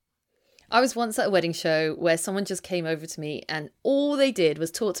I was once at a wedding show where someone just came over to me and all they did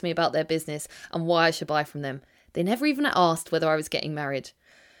was talk to me about their business and why I should buy from them. They never even asked whether I was getting married.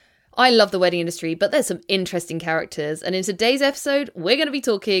 I love the wedding industry, but there's some interesting characters, and in today's episode, we're going to be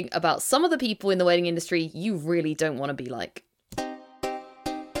talking about some of the people in the wedding industry you really don't want to be like.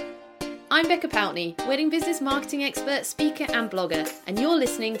 I'm Becca Poutney, wedding business marketing expert, speaker and blogger, and you're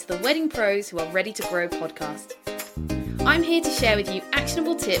listening to the Wedding Pros Who Are Ready to Grow podcast. I'm here to share with you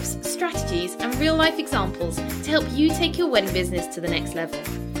actionable tips, strategies, and real-life examples to help you take your wedding business to the next level.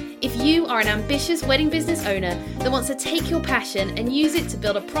 If you are an ambitious wedding business owner that wants to take your passion and use it to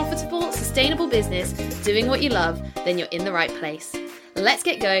build a profitable, sustainable business doing what you love, then you're in the right place. Let's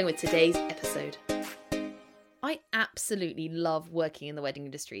get going with today's episode. I absolutely love working in the wedding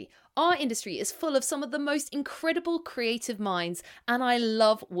industry. Our industry is full of some of the most incredible creative minds, and I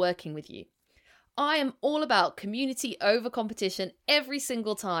love working with you. I am all about community over competition every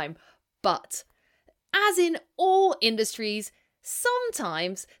single time, but as in all industries,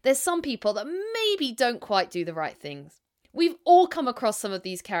 sometimes there's some people that maybe don't quite do the right things. We've all come across some of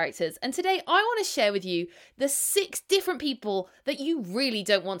these characters, and today I want to share with you the 6 different people that you really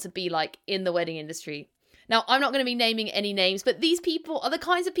don't want to be like in the wedding industry. Now, I'm not going to be naming any names, but these people are the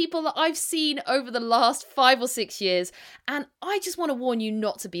kinds of people that I've seen over the last 5 or 6 years, and I just want to warn you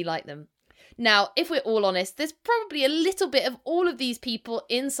not to be like them. Now, if we're all honest, there's probably a little bit of all of these people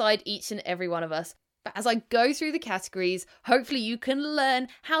inside each and every one of us. But as I go through the categories, hopefully you can learn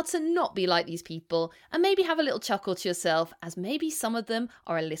how to not be like these people and maybe have a little chuckle to yourself as maybe some of them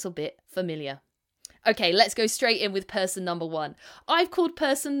are a little bit familiar. Okay, let's go straight in with person number 1. I've called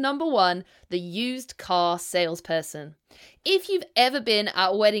person number 1 the used car salesperson. If you've ever been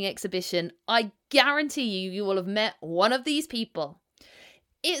at a wedding exhibition, I guarantee you will have met one of these people.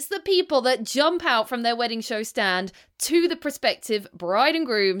 It's the people that jump out from their wedding show stand to the prospective bride and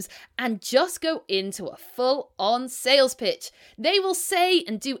grooms and just go into a full-on sales pitch. They will say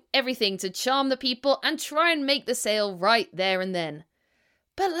and do everything to charm the people and try and make the sale right there and then.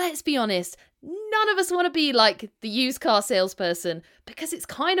 But let's be honest, none of us want to be like the used car salesperson because it's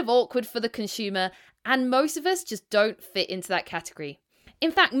kind of awkward for the consumer and most of us just don't fit into that category.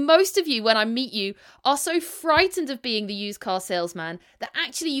 In fact, most of you, when I meet you, are so frightened of being the used car salesman that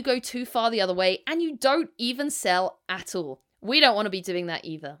actually you go too far the other way and you don't even sell at all. We don't want to be doing that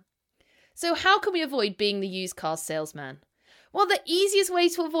either. So how can we avoid being the used car salesman? Well, the easiest way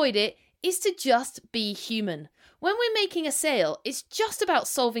to avoid it is to just be human. When we're making a sale, it's just about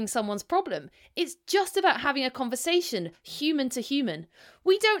solving someone's problem. It's just about having a conversation, human to human.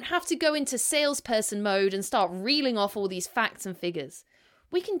 We don't have to go into salesperson mode and start reeling off all these facts and figures.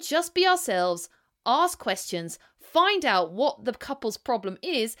 We can just be ourselves, ask questions, find out what the couple's problem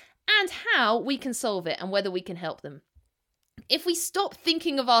is and how we can solve it and whether we can help them. If we stop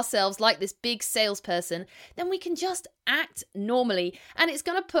thinking of ourselves like this big salesperson, then we can just act normally and it's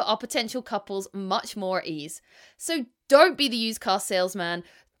going to put our potential couples much more at ease. So don't be the used car salesman,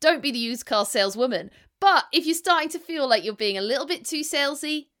 don't be the used car saleswoman. But if you're starting to feel like you're being a little bit too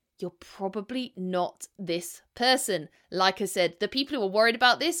salesy, you're probably not this person. Like I said, the people who are worried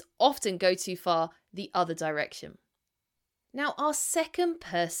about this often go too far the other direction. Now, our second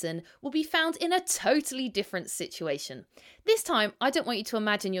person will be found in a totally different situation. This time, I don't want you to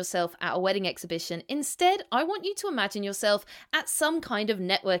imagine yourself at a wedding exhibition. Instead, I want you to imagine yourself at some kind of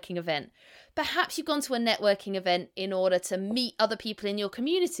networking event. Perhaps you've gone to a networking event in order to meet other people in your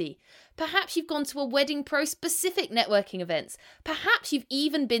community. Perhaps you've gone to a Wedding Pro specific networking events. Perhaps you've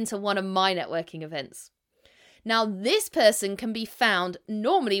even been to one of my networking events. Now, this person can be found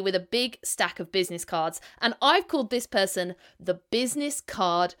normally with a big stack of business cards, and I've called this person the business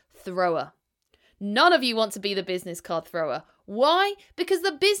card thrower. None of you want to be the business card thrower. Why? Because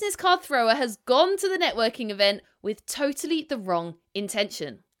the business card thrower has gone to the networking event with totally the wrong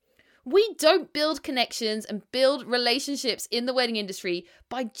intention. We don't build connections and build relationships in the wedding industry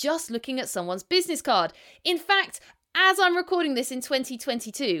by just looking at someone's business card. In fact, as I'm recording this in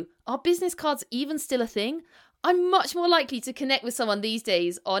 2022, are business cards even still a thing? I'm much more likely to connect with someone these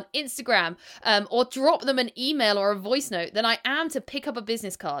days on Instagram or drop them an email or a voice note than I am to pick up a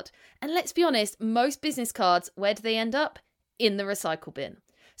business card. And let's be honest, most business cards, where do they end up? In the recycle bin.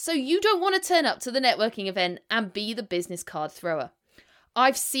 So you don't want to turn up to the networking event and be the business card thrower.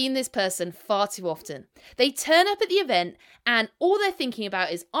 I've seen this person far too often. They turn up at the event and all they're thinking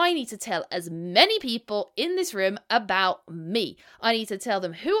about is, I need to tell as many people in this room about me. I need to tell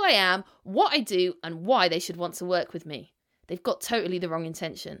them who I am, what I do, and why they should want to work with me. They've got totally the wrong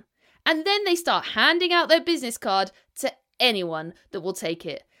intention. And then they start handing out their business card to anyone that will take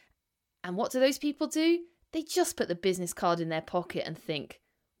it. And what do those people do? They just put the business card in their pocket and think,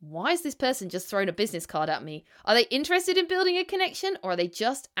 why is this person just throwing a business card at me? Are they interested in building a connection, or are they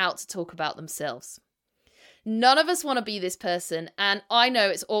just out to talk about themselves? None of us want to be this person, and I know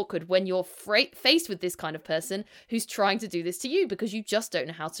it's awkward when you're faced with this kind of person who's trying to do this to you because you just don't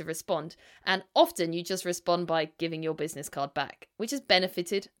know how to respond. And often you just respond by giving your business card back, which has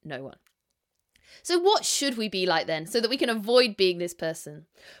benefited no one. So what should we be like then, so that we can avoid being this person?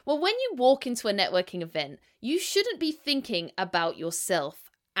 Well, when you walk into a networking event, you shouldn't be thinking about yourself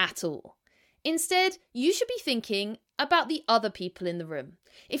at all. Instead, you should be thinking about the other people in the room.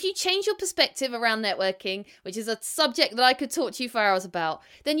 If you change your perspective around networking, which is a subject that I could talk to you for hours about,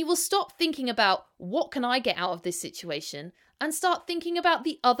 then you will stop thinking about what can I get out of this situation and start thinking about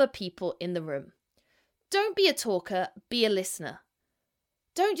the other people in the room. Don't be a talker, be a listener.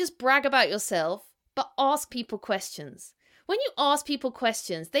 Don't just brag about yourself, but ask people questions. When you ask people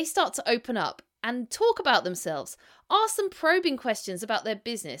questions, they start to open up and talk about themselves. Ask them probing questions about their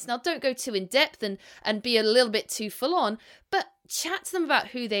business. Now, don't go too in depth and be a little bit too full on, but chat to them about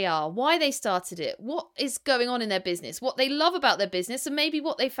who they are, why they started it, what is going on in their business, what they love about their business, and maybe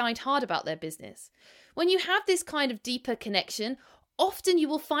what they find hard about their business. When you have this kind of deeper connection, often you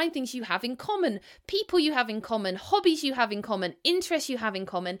will find things you have in common, people you have in common, hobbies you have in common, interests you have in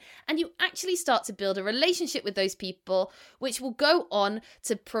common, and you actually start to build a relationship with those people, which will go on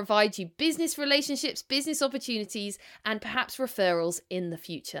to provide you business relationships, business opportunities, and perhaps referrals in the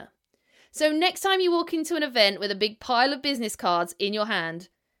future. So next time you walk into an event with a big pile of business cards in your hand,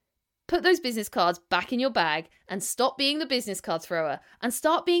 put those business cards back in your bag and stop being the business card thrower and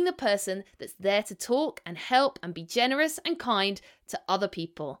start being the person that's there to talk and help and be generous and kind to other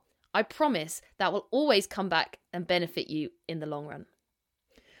people. I promise that will always come back and benefit you in the long run.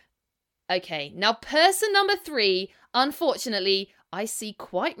 Okay, now person number 3, unfortunately, I see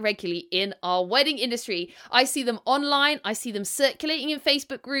quite regularly in our wedding industry. I see them online, I see them circulating in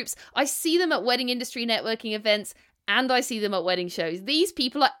Facebook groups, I see them at wedding industry networking events, and I see them at wedding shows. These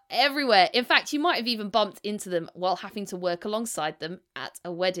people are everywhere. In fact, you might have even bumped into them while having to work alongside them at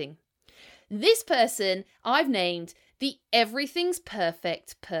a wedding. This person I've named the everything's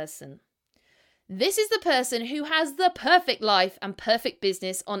perfect person. This is the person who has the perfect life and perfect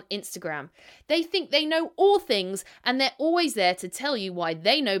business on Instagram. They think they know all things, and they're always there to tell you why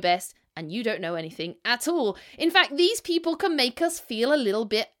they know best and you don't know anything at all. In fact, these people can make us feel a little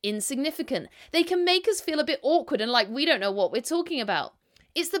bit insignificant. They can make us feel a bit awkward and like we don't know what we're talking about.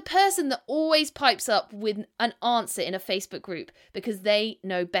 It's the person that always pipes up with an answer in a Facebook group because they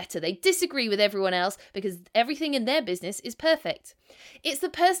know better. They disagree with everyone else because everything in their business is perfect. It's the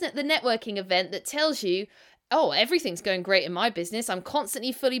person at the networking event that tells you, oh, everything's going great in my business. I'm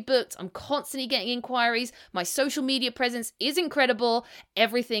constantly fully booked. I'm constantly getting inquiries. My social media presence is incredible.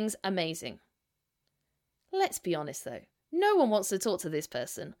 Everything's amazing. Let's be honest though. No one wants to talk to this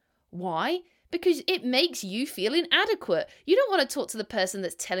person. Why? Because it makes you feel inadequate. You don't want to talk to the person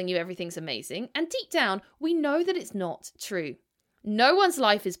that's telling you everything's amazing. And deep down, we know that it's not true. No one's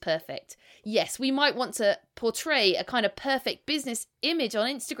life is perfect. Yes, we might want to portray a kind of perfect business image on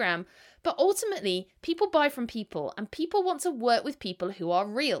Instagram, but ultimately, people buy from people and people want to work with people who are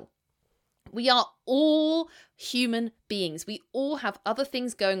real. We are all human beings. We all have other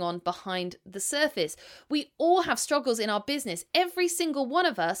things going on behind the surface. We all have struggles in our business. Every single one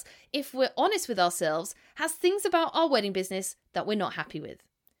of us, if we're honest with ourselves, has things about our wedding business that we're not happy with.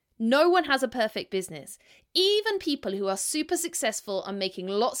 No one has a perfect business. Even people who are super successful and making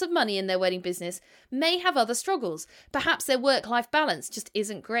lots of money in their wedding business may have other struggles. Perhaps their work-life balance just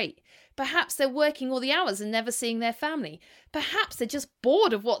isn't great. Perhaps they're working all the hours and never seeing their family. Perhaps they're just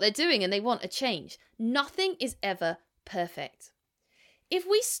bored of what they're doing and they want a change. Nothing is ever perfect. If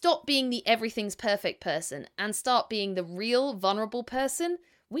we stop being the everything's perfect person and start being the real vulnerable person,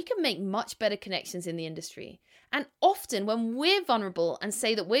 we can make much better connections in the industry. And often when we're vulnerable and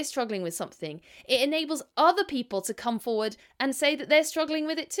say that we're struggling with something, it enables other people to come forward and say that they're struggling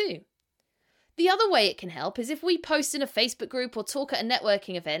with it too. The other way it can help is if we post in a Facebook group or talk at a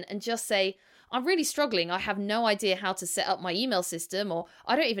networking event and just say, I'm really struggling, I have no idea how to set up my email system, or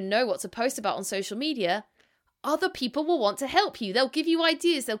I don't even know what to post about on social media. Other people will want to help you. They'll give you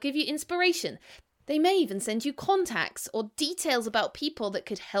ideas, they'll give you inspiration. They may even send you contacts or details about people that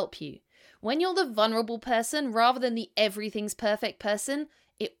could help you. When you're the vulnerable person rather than the everything's perfect person,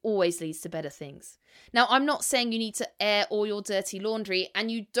 it always leads to better things. Now, I'm not saying you need to air all your dirty laundry and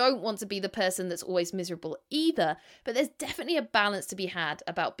you don't want to be the person that's always miserable either, but there's definitely a balance to be had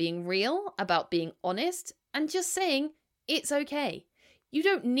about being real, about being honest, and just saying it's okay. You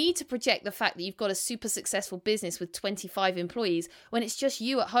don't need to project the fact that you've got a super successful business with 25 employees when it's just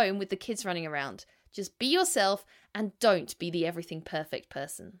you at home with the kids running around. Just be yourself and don't be the everything perfect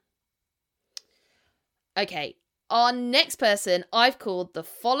person. Okay, our next person I've called the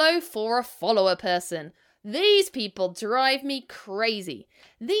follow for a follower person. These people drive me crazy.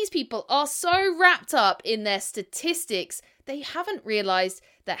 These people are so wrapped up in their statistics, they haven't realized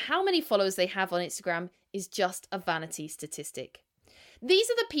that how many followers they have on Instagram is just a vanity statistic.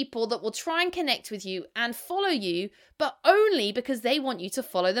 These are the people that will try and connect with you and follow you, but only because they want you to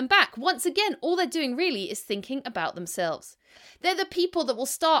follow them back. Once again, all they're doing really is thinking about themselves. They're the people that will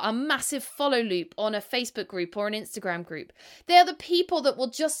start a massive follow loop on a Facebook group or an Instagram group. They're the people that will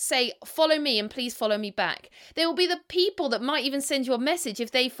just say, follow me and please follow me back. They will be the people that might even send you a message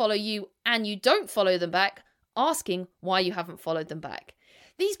if they follow you and you don't follow them back, asking why you haven't followed them back.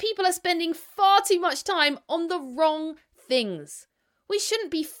 These people are spending far too much time on the wrong things. We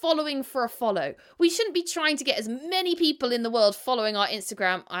shouldn't be following for a follow. We shouldn't be trying to get as many people in the world following our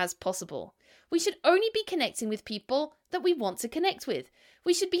Instagram as possible. We should only be connecting with people that we want to connect with.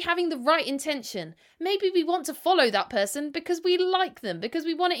 We should be having the right intention. Maybe we want to follow that person because we like them, because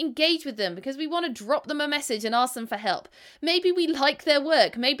we want to engage with them, because we want to drop them a message and ask them for help. Maybe we like their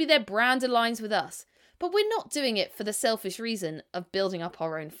work. Maybe their brand aligns with us. But we're not doing it for the selfish reason of building up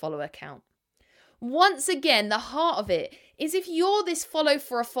our own follower count. Once again, the heart of it is if you're this follow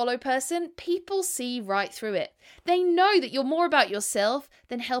for a follow person, people see right through it. They know that you're more about yourself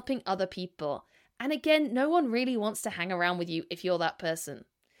than helping other people. And again, no one really wants to hang around with you if you're that person.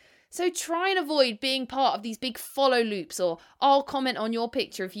 So try and avoid being part of these big follow loops or I'll comment on your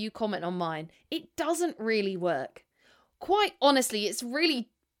picture if you comment on mine. It doesn't really work. Quite honestly, it's really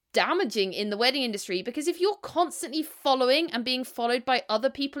damaging in the wedding industry because if you're constantly following and being followed by other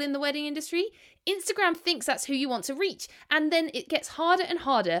people in the wedding industry, Instagram thinks that's who you want to reach, and then it gets harder and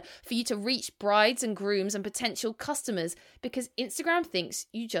harder for you to reach brides and grooms and potential customers because Instagram thinks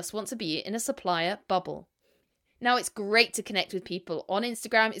you just want to be in a supplier bubble. Now, it's great to connect with people on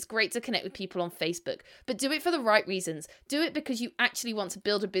Instagram, it's great to connect with people on Facebook, but do it for the right reasons. Do it because you actually want to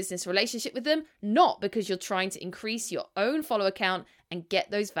build a business relationship with them, not because you're trying to increase your own follower count and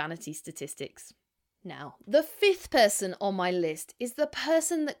get those vanity statistics. Now, the fifth person on my list is the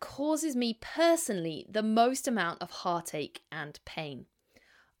person that causes me personally the most amount of heartache and pain.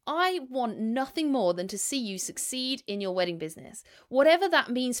 I want nothing more than to see you succeed in your wedding business, whatever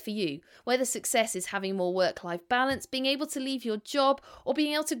that means for you, whether success is having more work-life balance, being able to leave your job, or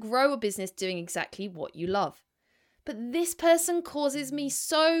being able to grow a business doing exactly what you love. But this person causes me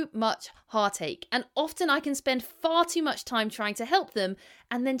so much heartache, and often I can spend far too much time trying to help them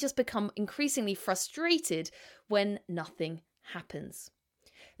and then just become increasingly frustrated when nothing happens.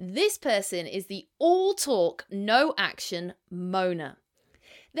 This person is the all talk, no action moaner.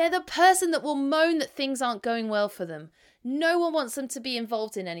 They're the person that will moan that things aren't going well for them. No one wants them to be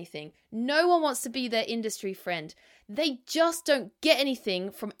involved in anything. No one wants to be their industry friend. They just don't get anything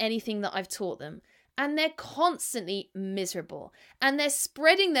from anything that I've taught them. And they're constantly miserable. And they're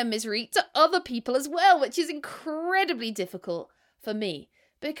spreading their misery to other people as well, which is incredibly difficult for me.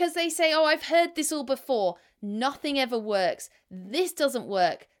 Because they say, oh, I've heard this all before. Nothing ever works. This doesn't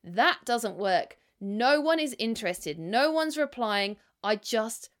work. That doesn't work. No one is interested. No one's replying. I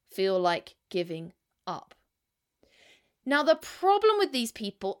just feel like giving up. Now, the problem with these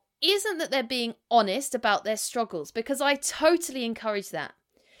people isn't that they're being honest about their struggles, because I totally encourage that.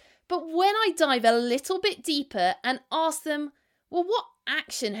 But when I dive a little bit deeper and ask them, well, what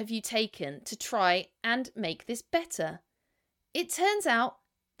action have you taken to try and make this better? It turns out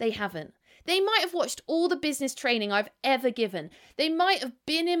they haven't. They might have watched all the business training I've ever given. They might have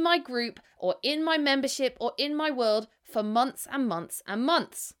been in my group or in my membership or in my world for months and months and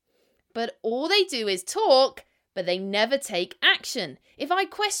months. But all they do is talk, but they never take action. If I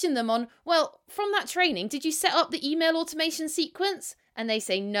question them on, well, from that training, did you set up the email automation sequence? And they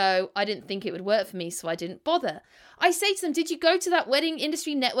say, no, I didn't think it would work for me, so I didn't bother. I say to them, did you go to that wedding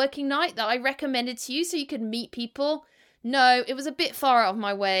industry networking night that I recommended to you so you could meet people? No, it was a bit far out of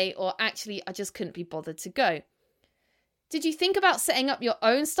my way, or actually I just couldn't be bothered to go. Did you think about setting up your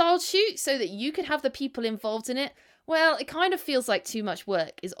own styled shoot so that you could have the people involved in it? Well, it kind of feels like too much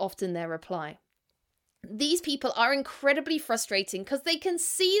work, is often their reply. These people are incredibly frustrating because they can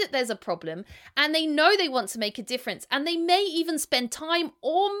see that there's a problem and they know they want to make a difference, and they may even spend time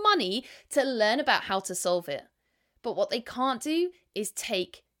or money to learn about how to solve it. But what they can't do is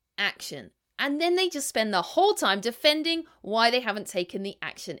take action. And then they just spend the whole time defending why they haven't taken the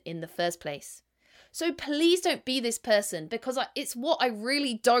action in the first place. So please don't be this person, because it's what I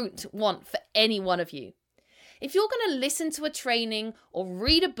really don't want for any one of you. If you're going to listen to a training or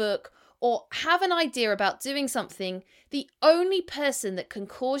read a book or have an idea about doing something, the only person that can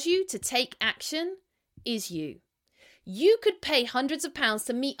cause you to take action is you. You could pay hundreds of pounds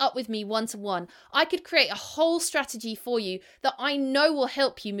to meet up with me one-to-one. I could create a whole strategy for you that I know will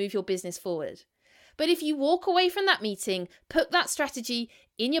help you move your business forward. But if you walk away from that meeting, put that strategy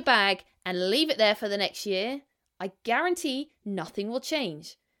in your bag and leave it there for the next year, I guarantee nothing will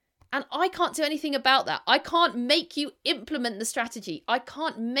change. And I can't do anything about that. I can't make you implement the strategy. I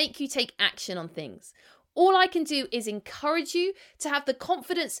can't make you take action on things. All I can do is encourage you to have the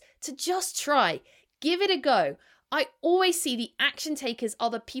confidence to just try. Give it a go. I always see the action takers are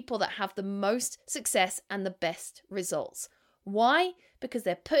the people that have the most success and the best results. Why? Because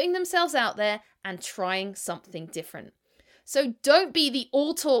they're putting themselves out there and trying something different. So don't be the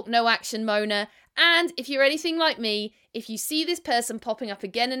all talk, no action Mona. And if you're anything like me, if you see this person popping up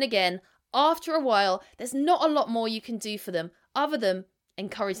again and again, after a while, there's not a lot more you can do for them other than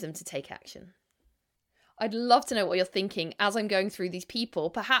encourage them to take action. I'd love to know what you're thinking as I'm going through these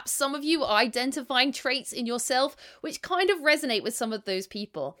people. Perhaps some of you are identifying traits in yourself which kind of resonate with some of those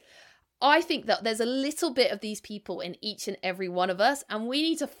people. I think that there's a little bit of these people in each and every one of us, and we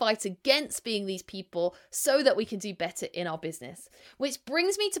need to fight against being these people so that we can do better in our business. Which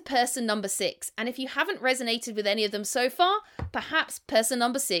brings me to person number 6. And if you haven't resonated with any of them so far, perhaps person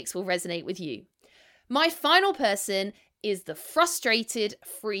number 6 will resonate with you. My final person is the frustrated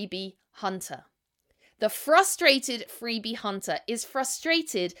freebie hunter. The frustrated freebie hunter is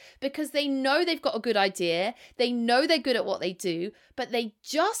frustrated because they know they've got a good idea, they know they're good at what they do, but they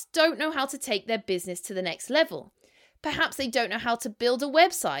just don't know how to take their business to the next level. Perhaps they don't know how to build a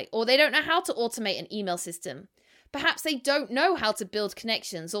website, or they don't know how to automate an email system. Perhaps they don't know how to build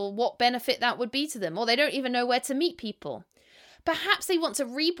connections or what benefit that would be to them, or they don't even know where to meet people. Perhaps they want to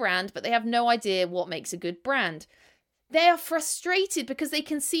rebrand, but they have no idea what makes a good brand. They are frustrated because they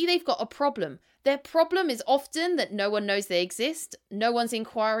can see they've got a problem. Their problem is often that no one knows they exist, no one's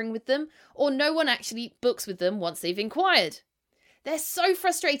inquiring with them, or no one actually books with them once they've inquired. They're so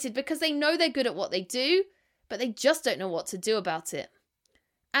frustrated because they know they're good at what they do, but they just don't know what to do about it.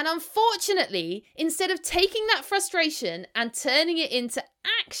 And unfortunately, instead of taking that frustration and turning it into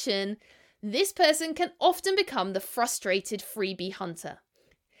action, this person can often become the frustrated freebie hunter.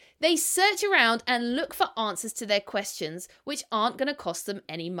 They search around and look for answers to their questions, which aren't going to cost them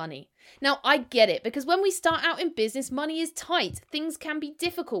any money. Now, I get it, because when we start out in business, money is tight. Things can be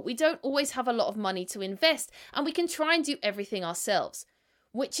difficult. We don't always have a lot of money to invest, and we can try and do everything ourselves,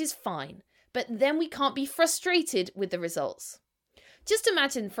 which is fine. But then we can't be frustrated with the results. Just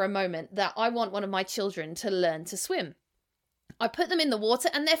imagine for a moment that I want one of my children to learn to swim. I put them in the water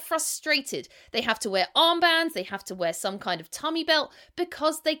and they're frustrated. They have to wear armbands, they have to wear some kind of tummy belt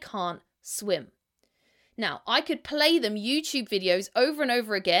because they can't swim. Now, I could play them YouTube videos over and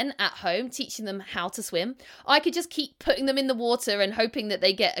over again at home, teaching them how to swim. I could just keep putting them in the water and hoping that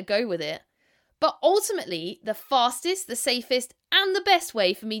they get a go with it. But ultimately, the fastest, the safest, and the best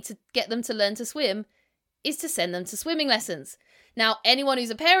way for me to get them to learn to swim is to send them to swimming lessons. Now, anyone who's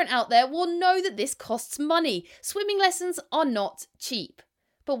a parent out there will know that this costs money. Swimming lessons are not cheap.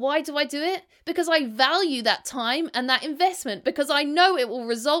 But why do I do it? Because I value that time and that investment, because I know it will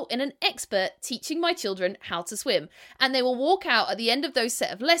result in an expert teaching my children how to swim. And they will walk out at the end of those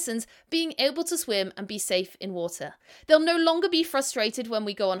set of lessons being able to swim and be safe in water. They'll no longer be frustrated when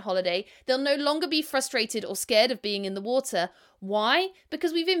we go on holiday. They'll no longer be frustrated or scared of being in the water. Why?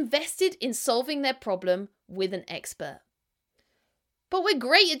 Because we've invested in solving their problem with an expert. But we're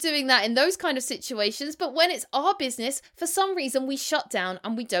great at doing that in those kind of situations. But when it's our business, for some reason we shut down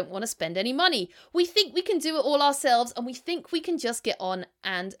and we don't want to spend any money. We think we can do it all ourselves, and we think we can just get on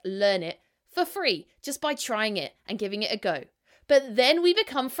and learn it for free just by trying it and giving it a go. But then we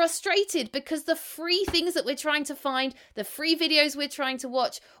become frustrated because the free things that we're trying to find, the free videos we're trying to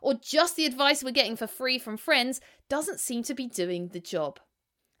watch, or just the advice we're getting for free from friends doesn't seem to be doing the job.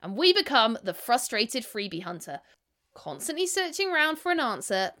 And we become the frustrated freebie hunter. Constantly searching around for an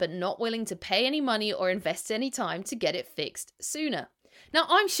answer, but not willing to pay any money or invest any time to get it fixed sooner. Now,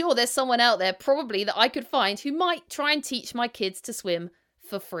 I'm sure there's someone out there probably that I could find who might try and teach my kids to swim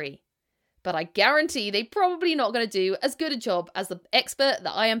for free. But I guarantee they're probably not going to do as good a job as the expert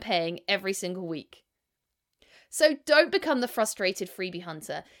that I am paying every single week. So don't become the frustrated freebie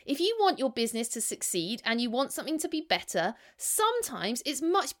hunter. If you want your business to succeed and you want something to be better, sometimes it's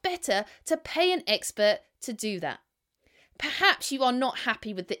much better to pay an expert to do that. Perhaps you are not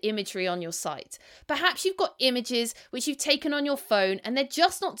happy with the imagery on your site. Perhaps you've got images which you've taken on your phone and they're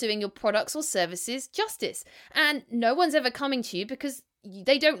just not doing your products or services justice. And no one's ever coming to you because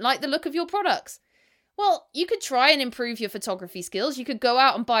they don't like the look of your products. Well, you could try and improve your photography skills. You could go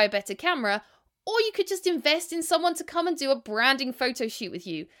out and buy a better camera, Or you could just invest in someone to come and do a branding photo shoot with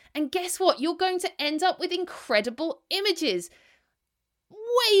you. And guess what? You're going to end up with incredible images.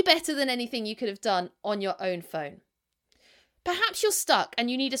 Way better than anything you could have done on your own phone. Perhaps you're stuck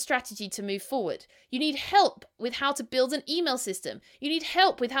and you need a strategy to move forward. You need help with how to build an email system. You need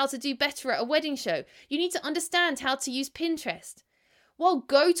help with how to do better at a wedding show. You need to understand how to use Pinterest. Well,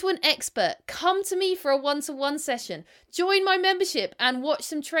 go to an expert. Come to me for a one-to-one session. Join my membership and watch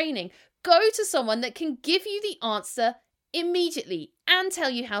some training. Go to someone that can give you the answer immediately and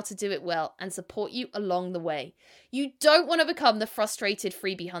tell you how to do it well and support you along the way. You don't want to become the frustrated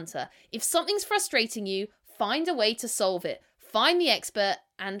freebie hunter. If something's frustrating you, find a way to solve it. Find the expert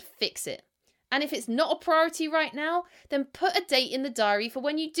and fix it. And if it's not a priority right now, then put a date in the diary for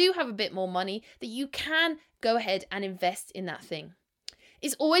when you do have a bit more money that you can go ahead and invest in that thing.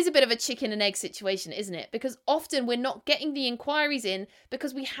 It's always a bit of a chicken and egg situation, isn't it? Because often we're not getting the inquiries in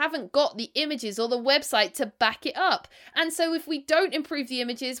because we haven't got the images or the website to back it up. And so if we don't improve the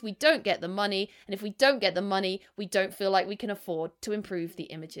images, we don't get the money. And if we don't get the money, we don't feel like we can afford to improve the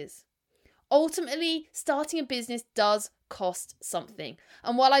images. Ultimately, starting a business does cost something.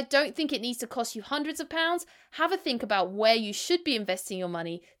 And while I don't think it needs to cost you hundreds of pounds, have a think about where you should be investing your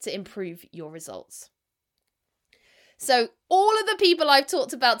money to improve your results. So all of the people I've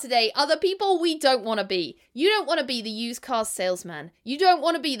talked about today are the people we don't want to be. You don't want to be the used car salesman. You don't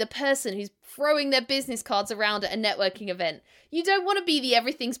want to be the person who's throwing their business cards around at a networking event. You don't want to be the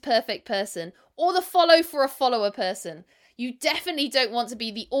everything's perfect person or the follow for a follower person. You definitely don't want to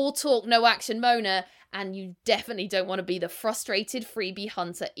be the all talk, no action moaner, and you definitely don't want to be the frustrated freebie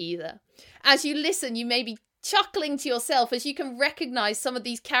hunter either. As you listen, you may be chuckling to yourself as you can recognize some of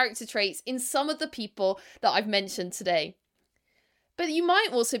these character traits in some of the people that I've mentioned today. But you might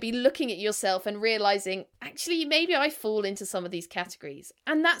also be looking at yourself and realizing, actually, maybe I fall into some of these categories,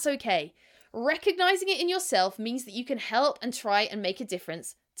 and that's okay. Recognizing it in yourself means that you can help and try and make a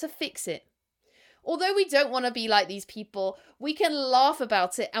difference to fix it. Although we don't want to be like these people, we can laugh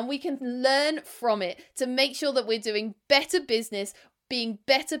about it and we can learn from it to make sure that we're doing better business, being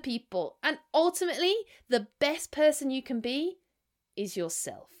better people, and ultimately, the best person you can be is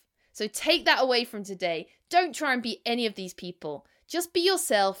yourself. So take that away from today. Don't try and be any of these people. Just be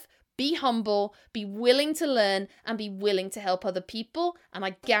yourself, be humble, be willing to learn, and be willing to help other people, and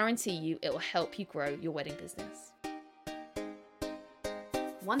I guarantee you it will help you grow your wedding business.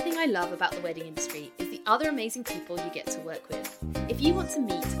 One thing I love about the wedding industry is the other amazing people you get to work with. If you want to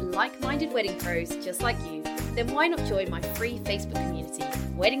meet like-minded wedding pros just like you, then why not join my free Facebook community,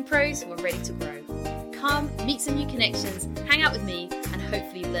 Wedding Pros Who Are Ready to Grow. Come, meet some new connections, hang out with me, and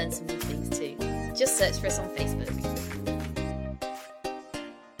hopefully learn some new things too. Just search for us on Facebook.